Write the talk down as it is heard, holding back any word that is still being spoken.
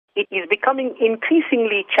it is becoming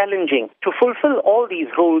increasingly challenging to fulfill all these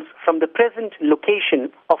roles from the present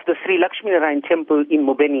location of the Sri Luxmi Narayan Temple in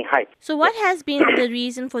Mubeni Heights. So what has been the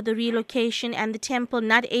reason for the relocation and the temple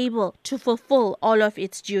not able to fulfill all of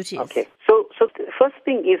its duties? Okay. So the first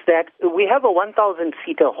thing is that we have a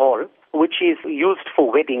 1,000-seater hall which is used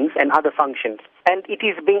for weddings and other functions, and it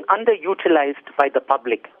is being underutilized by the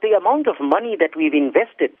public. The amount of money that we've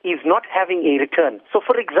invested is not having a return. So,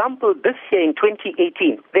 for example, this year in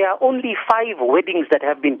 2018, there are only 5 weddings that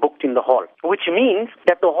have been booked in the hall, which means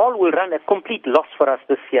that the hall will run a complete loss for us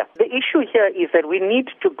this year. The issue here is that we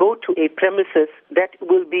need to go to a premises that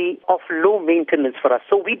will be of low maintenance for us.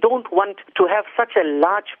 So we don't want to have such a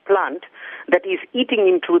large plant that is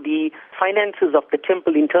eating into the finances of the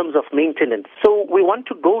temple in terms of maintenance. So we want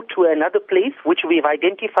to go to another place which we've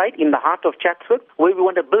identified in the heart of Chatsworth, where we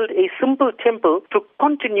want to build a simple temple to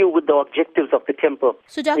continue with the objectives of the temple.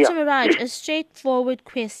 So Dr. Maharaj, a straightforward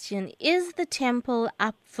question. Is the temple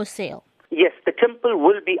up for sale? Yes, the temple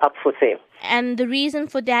will be up for sale. And the reason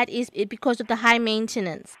for that is because of the high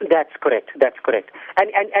maintenance? That's correct. And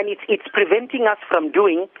it's preventing us from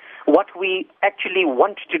doing what we actually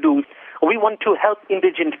want to do. We want to help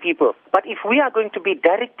indigent people. But if we are going to be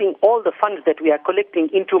directing all the funds that we are collecting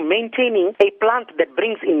into maintaining a plant that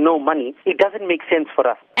brings in no money, it doesn't make sense for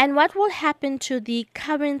us. And what will happen to the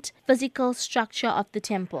current physical structure of the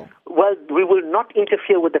temple? Well, we will not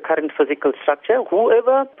interfere with the current physical structure.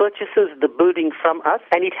 Whoever purchases the building from us,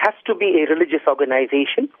 and it has to be a religious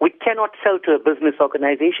organization, we cannot sell to a business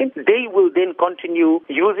organization. They will then continue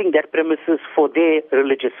using that premises for their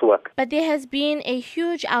religious work. But there has been a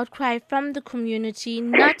huge outcry from the community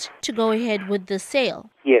not to go ahead with the sale.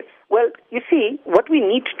 Yes. Well, you see, what we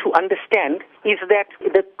need to understand is that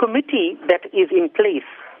the committee that is in place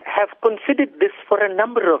have considered this for a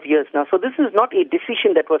number of years now. So this is not a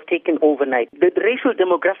decision that was taken overnight. The racial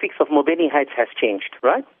demographics of Mubeni Heights has changed,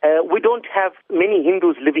 right? We don't have many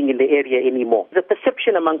Hindus living in the area anymore. The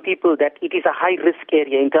perception among people that it is a high-risk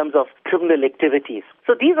area in terms of criminal activities.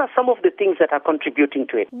 So these are some of the things that are contributing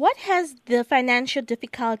to it. What has the financial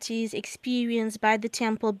difficulties experienced by the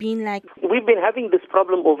temple been like? We've been having this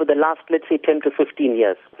problem over the last, let's say, 10 to 15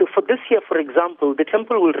 years. So for this year, for example, the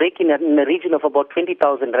temple will rake in the region of about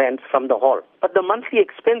 20,000 rands from the hall. But the monthly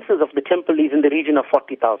expenses of the temple is in the region of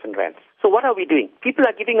 40,000 rands. So what are we doing? People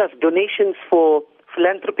are giving us donations for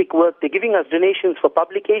philanthropic work, they're giving us donations for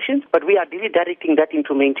publications, but we are redirecting that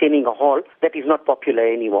into maintaining a hall that is not popular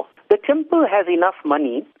anymore. The temple has enough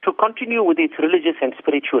money to continue with its religious and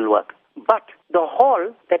spiritual work. But the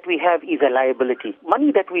hall that we have is a liability.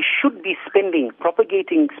 Money that we should be spending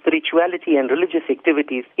propagating spirituality and religious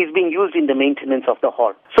activities is being used in the maintenance of the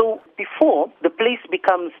hall. So before the place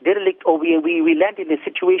becomes derelict or we land in a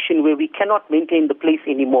situation where we cannot maintain the place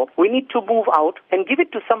anymore, we need to move out and give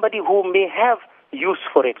it to somebody who may have use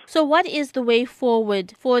for it. So what is the way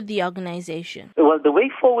forward for the organization? Well, the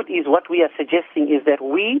way forward is what we are suggesting is that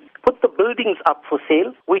we put the buildings up for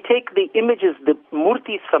sale. We take the images, the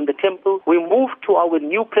murtis from the temple. We move to our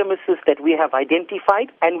new premises that we have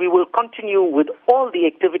identified, and we will continue with all the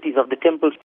activities of the temple.